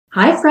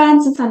Hi,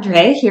 friends. It's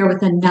Andrea here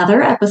with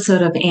another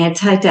episode of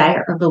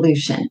Anti-Diet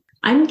Revolution.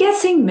 I'm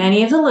guessing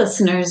many of the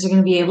listeners are going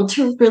to be able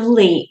to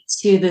relate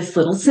to this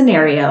little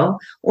scenario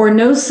or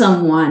know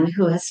someone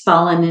who has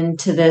fallen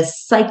into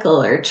this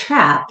cycle or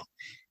trap,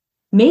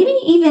 maybe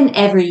even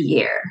every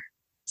year.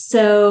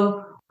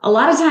 So a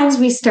lot of times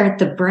we start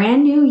the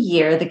brand new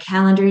year, the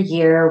calendar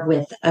year,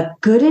 with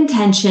good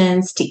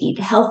intentions to eat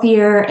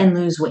healthier and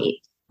lose weight.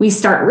 We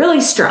start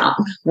really strong.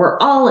 We're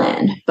all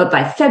in. But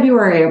by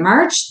February or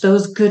March,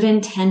 those good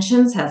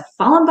intentions have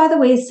fallen by the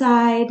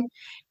wayside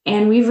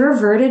and we've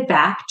reverted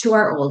back to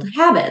our old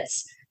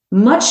habits,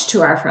 much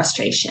to our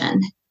frustration.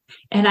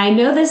 And I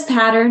know this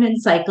pattern and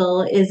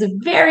cycle is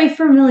very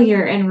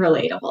familiar and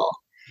relatable.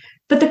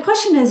 But the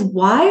question is,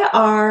 why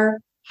are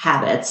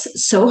habits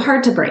so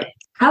hard to break?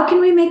 How can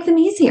we make them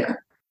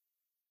easier?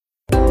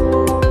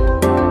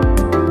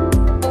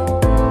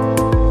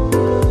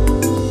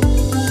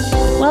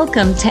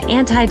 Welcome to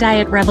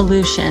Anti-Diet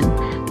Revolution,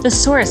 the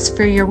source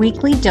for your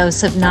weekly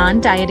dose of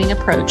non-dieting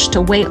approach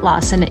to weight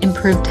loss and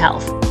improved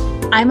health.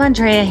 I'm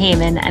Andrea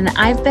Heyman, and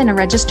I've been a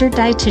registered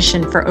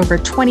dietitian for over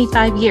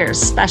 25 years,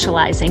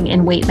 specializing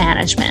in weight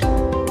management.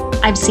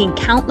 I've seen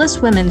countless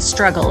women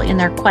struggle in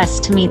their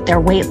quest to meet their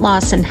weight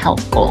loss and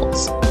health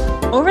goals.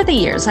 Over the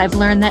years, I've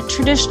learned that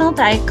traditional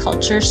diet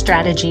culture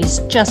strategies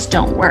just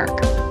don't work.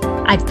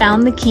 I've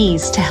found the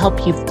keys to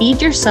help you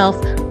feed yourself,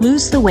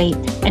 lose the weight,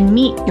 and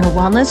meet your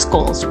wellness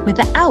goals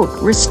without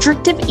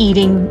restrictive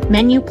eating,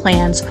 menu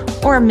plans,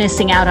 or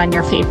missing out on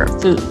your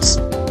favorite foods.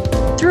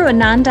 Through a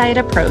non-diet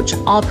approach,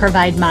 I'll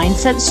provide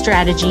mindset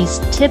strategies,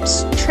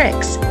 tips,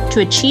 tricks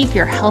to achieve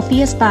your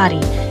healthiest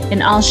body,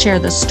 and I'll share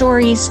the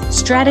stories,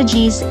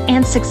 strategies,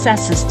 and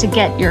successes to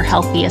get your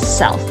healthiest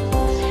self.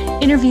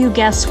 Interview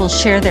guests will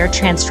share their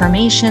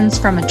transformations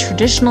from a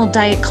traditional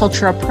diet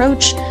culture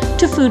approach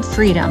to food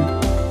freedom.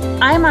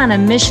 I'm on a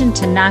mission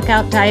to knock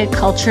out diet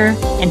culture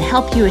and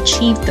help you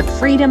achieve the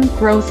freedom,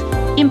 growth,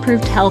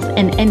 improved health,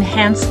 and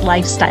enhanced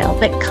lifestyle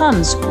that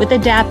comes with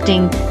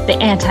adapting the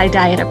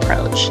anti-diet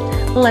approach.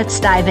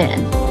 Let's dive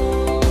in.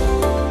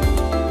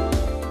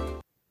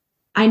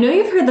 I know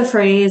you've heard the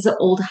phrase,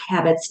 old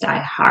habits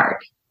die hard.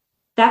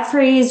 That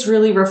phrase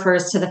really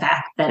refers to the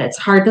fact that it's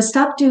hard to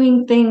stop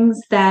doing things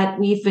that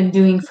we've been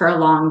doing for a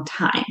long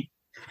time.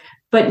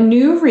 But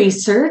new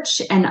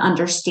research and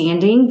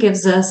understanding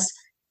gives us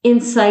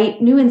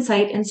new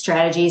insight and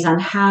strategies on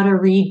how to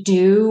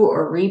redo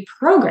or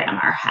reprogram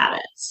our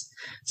habits.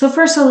 So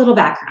first, a little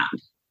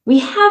background. We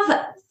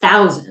have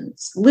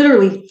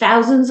literally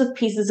thousands of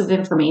pieces of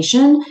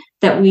information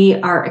that we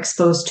are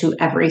exposed to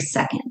every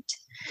second.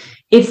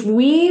 If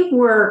we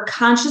were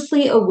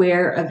consciously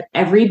aware of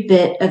every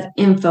bit of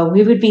info,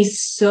 we would be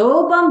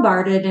so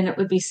bombarded and it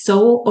would be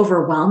so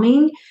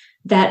overwhelming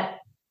that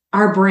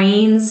our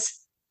brains,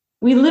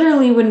 we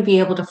literally wouldn't be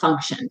able to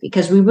function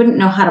because we wouldn't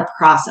know how to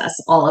process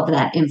all of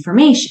that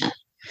information.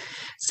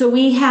 So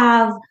we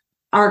have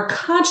our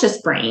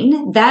conscious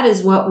brain, that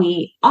is what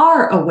we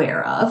are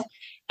aware of,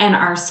 and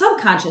our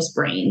subconscious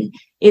brain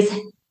is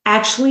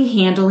actually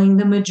handling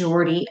the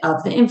majority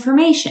of the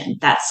information.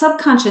 That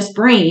subconscious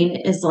brain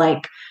is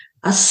like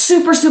a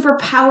super, super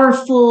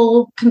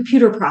powerful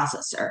computer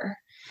processor,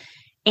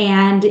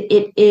 and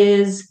it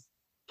is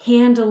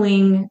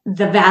handling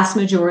the vast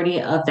majority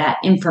of that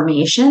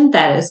information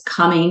that is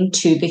coming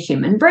to the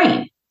human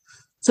brain.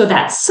 So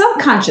that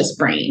subconscious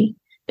brain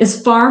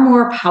is far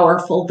more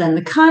powerful than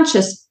the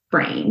conscious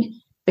brain,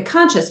 the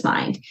conscious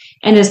mind,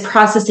 and is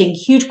processing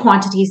huge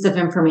quantities of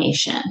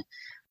information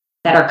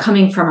that are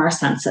coming from our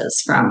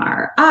senses, from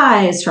our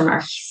eyes, from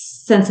our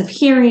sense of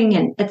hearing,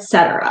 and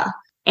etc.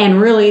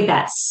 And really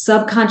that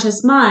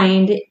subconscious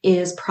mind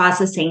is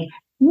processing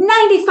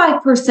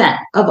 95%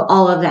 of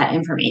all of that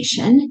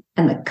information,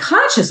 and the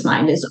conscious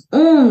mind is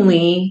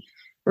only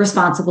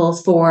responsible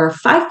for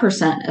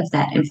 5% of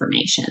that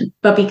information.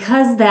 But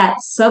because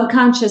that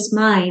subconscious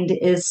mind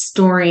is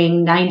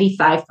storing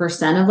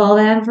 95% of all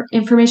that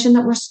information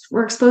that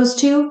we're exposed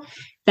to,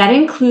 that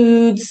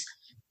includes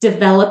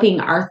developing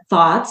our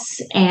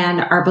thoughts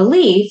and our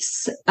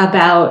beliefs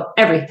about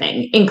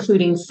everything,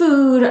 including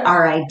food,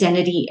 our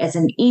identity as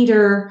an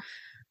eater,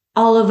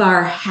 all of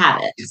our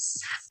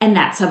habits. And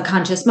that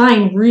subconscious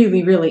mind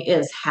really, really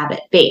is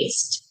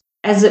habit-based.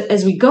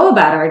 As we go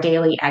about our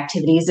daily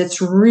activities,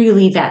 it's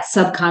really that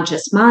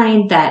subconscious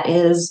mind that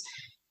is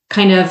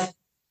kind of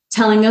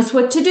telling us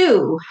what to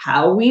do,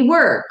 how we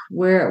work,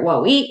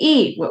 what we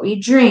eat, what we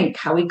drink,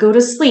 how we go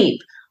to sleep.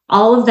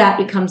 All of that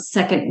becomes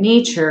second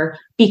nature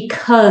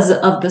because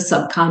of the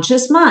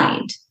subconscious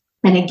mind.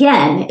 And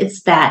again,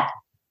 it's that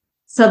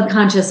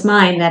subconscious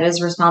mind that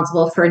is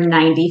responsible for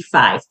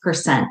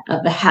 95%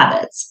 of the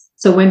habits.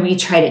 So when we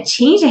try to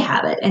change a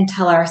habit and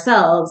tell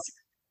ourselves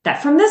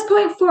that from this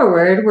point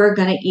forward, we're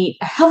going to eat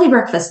a healthy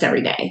breakfast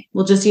every day,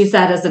 we'll just use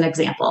that as an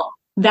example.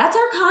 That's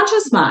our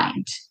conscious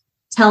mind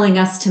telling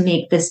us to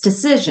make this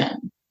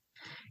decision.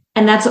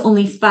 And that's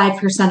only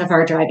 5% of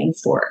our driving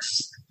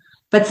force.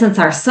 But since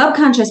our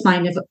subconscious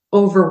mind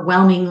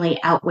overwhelmingly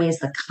outweighs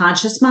the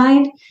conscious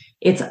mind,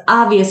 it's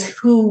obvious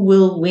who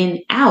will win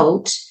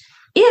out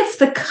if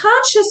the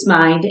conscious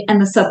mind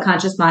and the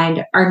subconscious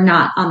mind are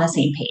not on the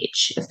same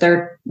page, if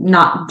they're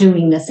not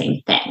doing the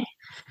same thing.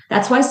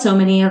 That's why so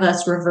many of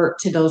us revert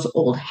to those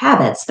old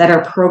habits that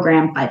are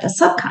programmed by the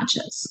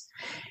subconscious.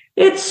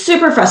 It's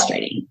super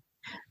frustrating.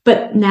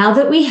 But now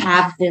that we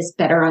have this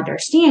better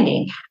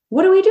understanding,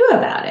 what do we do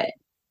about it?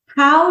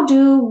 How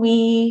do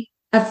we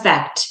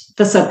affect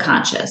the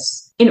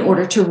subconscious in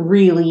order to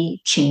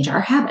really change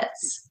our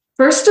habits?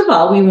 First of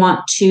all, we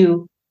want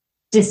to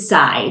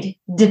decide,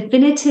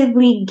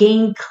 definitively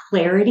gain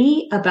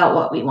clarity about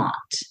what we want.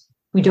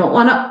 We don't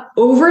want to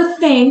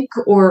overthink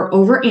or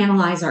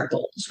overanalyze our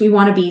goals. We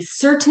want to be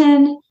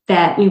certain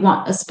that we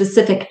want a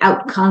specific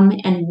outcome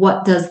and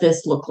what does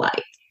this look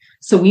like.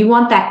 So we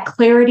want that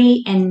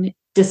clarity and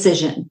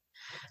decision.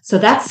 So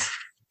that's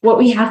what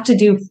we have to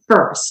do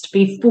first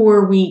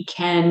before we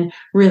can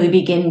really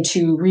begin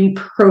to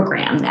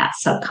reprogram that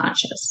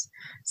subconscious.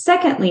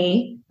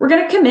 Secondly, we're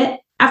going to commit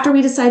after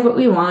we decide what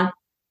we want.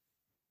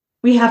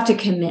 We have to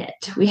commit.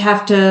 We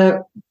have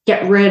to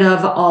get rid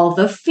of all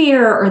the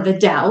fear or the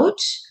doubt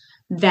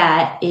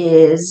that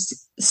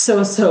is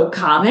so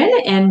common.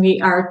 And we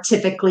are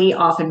typically,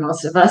 often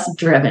most of us,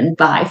 driven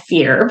by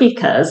fear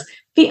because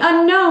the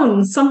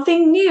unknown,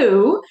 something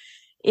new,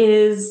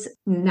 is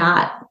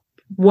not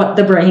what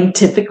the brain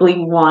typically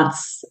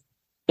wants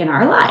in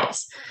our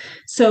lives.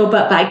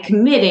 But by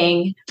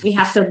committing, we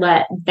have to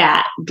let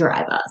that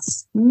drive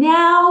us.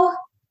 Now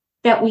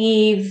that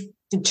we've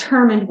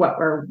determined what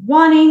we're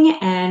wanting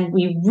and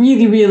we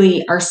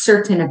really are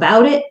certain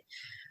about it,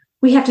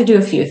 we have to do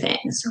a few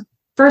things.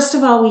 First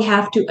of all, we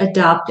have to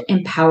adopt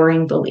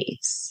empowering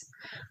beliefs.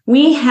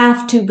 We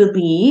have to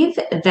believe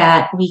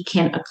that we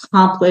can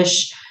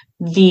accomplish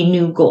the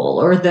new goal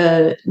or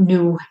the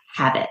new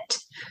habit.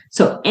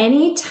 So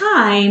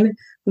anytime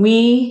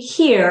we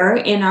hear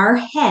in our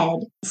head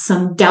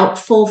some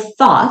doubtful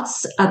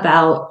thoughts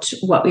about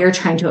what we are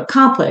trying to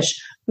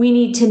accomplish, we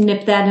need to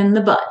nip that in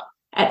the bud.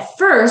 At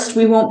first,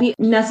 we won't be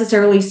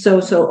necessarily so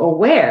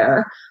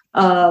aware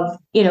of,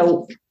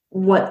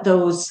 what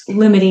those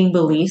limiting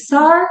beliefs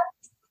are.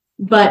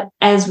 But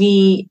as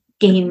we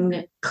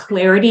gain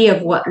clarity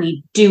of what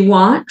we do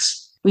want,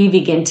 we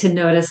begin to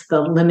notice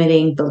the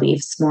limiting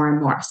beliefs more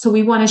and more. So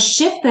we want to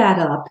shift that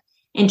up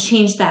and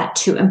change that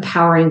to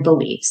empowering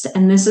beliefs.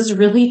 And this is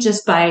really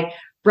just by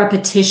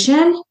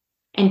repetition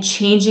and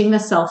changing the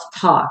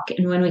self-talk.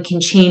 And when we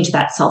can change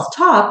that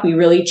self-talk, we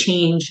really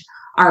change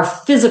our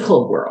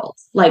physical world,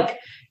 like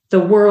the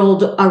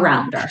world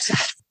around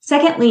ourselves.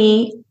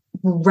 Secondly,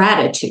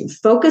 gratitude.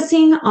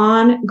 Focusing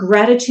on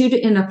gratitude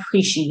and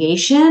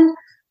appreciation.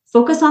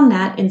 Focus on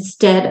that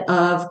instead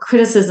of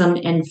criticism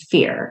and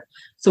fear.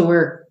 So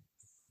we're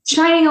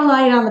shining a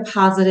light on the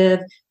positive.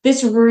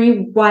 This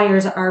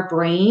rewires our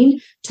brain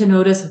to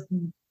notice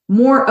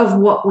more of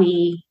what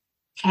we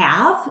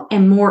have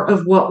and more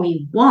of what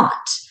we want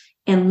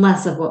and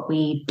less of what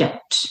we don't.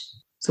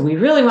 So we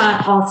really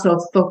want to also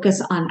focus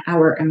on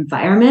our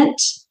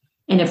environment.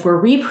 And if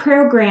we're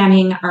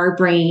reprogramming our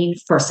brain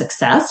for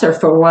success or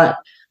for what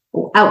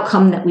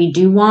outcome that we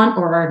do want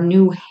or our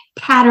new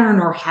pattern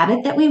or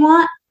habit that we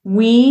want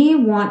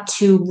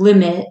to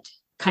limit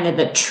kind of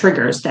the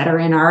triggers that are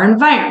in our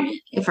environment.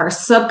 If our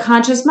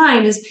subconscious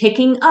mind is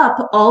picking up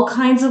all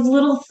kinds of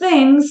little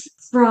things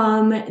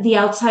from the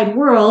outside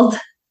world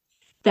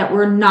that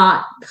we're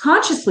not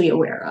consciously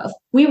aware of,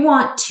 we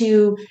want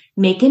to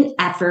make an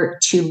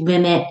effort to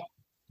limit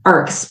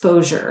our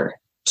exposure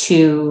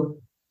to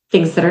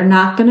things that are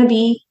not going to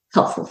be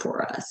helpful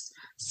for us.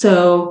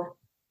 So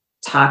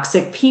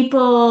toxic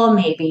people,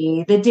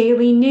 maybe the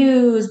daily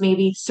news,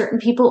 maybe certain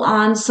people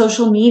on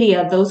social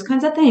media, those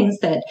kinds of things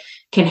that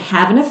can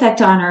have an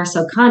effect on our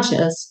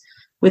subconscious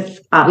with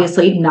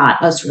obviously not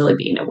us really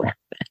being aware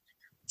of it.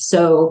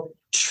 So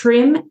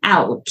trim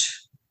out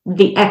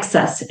the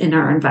excess in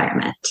our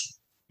environment.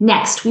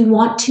 Next, we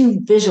want to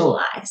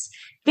visualize.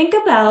 Think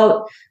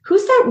about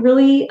who's that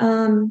really,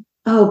 I'm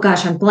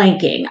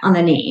blanking on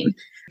the name.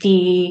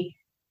 The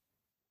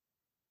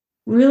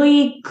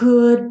really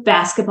good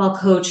basketball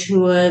coach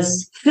who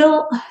was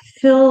Phil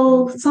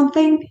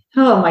something.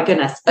 Oh my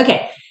goodness.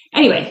 Okay.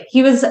 Anyway,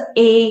 he was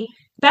a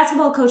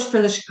basketball coach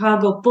for the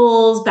Chicago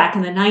Bulls back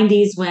in the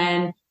 90s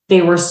when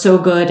they were so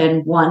good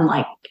and won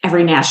like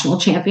every national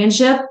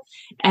championship.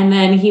 And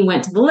then he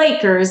went to the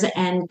Lakers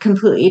and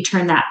completely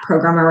turned that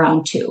program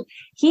around too.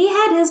 He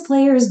had his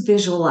players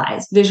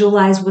visualize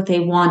what they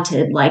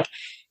wanted, like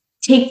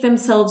take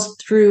themselves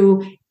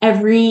through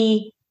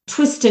every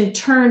twist and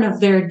turn of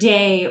their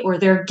day or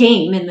their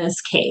game in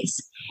this case.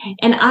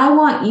 And I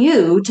want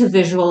you to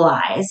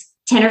visualize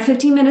 10 or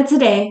 15 minutes a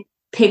day,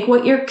 pick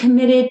what you're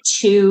committed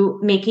to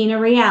making a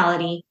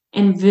reality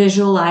and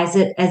visualize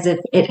it as if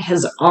it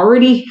has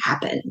already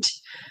happened.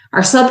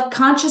 Our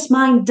subconscious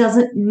mind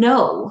doesn't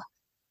know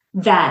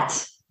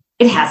that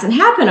it hasn't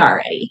happened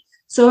already.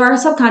 So our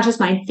subconscious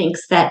mind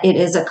thinks that it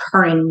is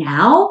occurring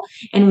now.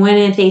 And when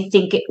it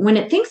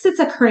thinks it's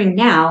occurring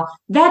now,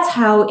 that's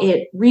how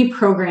it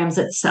reprograms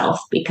itself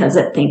because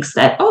it thinks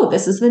that, oh,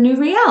 this is the new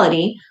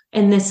reality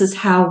And this is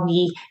how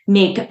we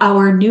make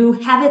our new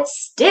habits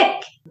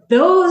stick.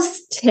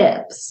 Those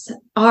tips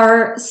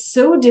are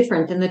so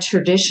different than the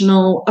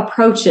traditional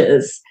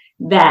approaches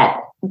that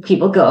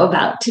people go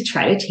about to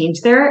try to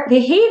change their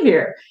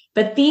behavior.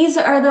 But these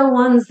are the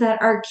ones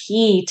that are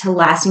key to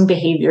lasting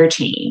behavior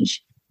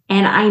change.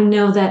 And I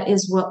know that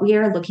is what we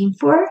are looking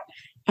for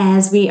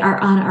as we are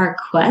on our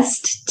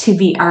quest to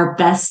be our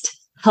best,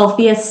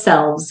 healthiest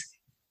selves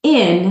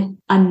in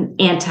an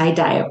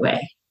anti-diet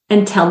way.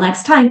 Until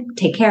next time,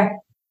 take care.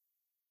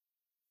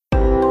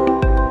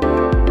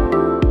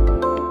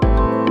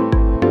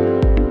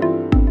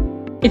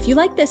 If you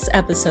like this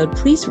episode,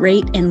 please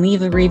rate and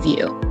leave a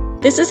review.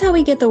 This is how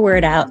we get the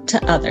word out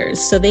to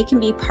others so they can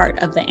be part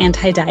of the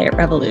anti-diet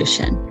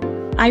revolution.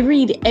 I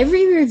read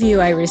every review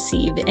I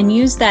receive and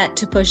use that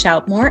to push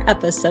out more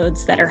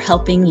episodes that are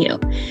helping you.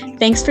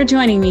 Thanks for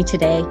joining me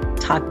today.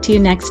 Talk to you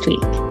next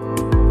week.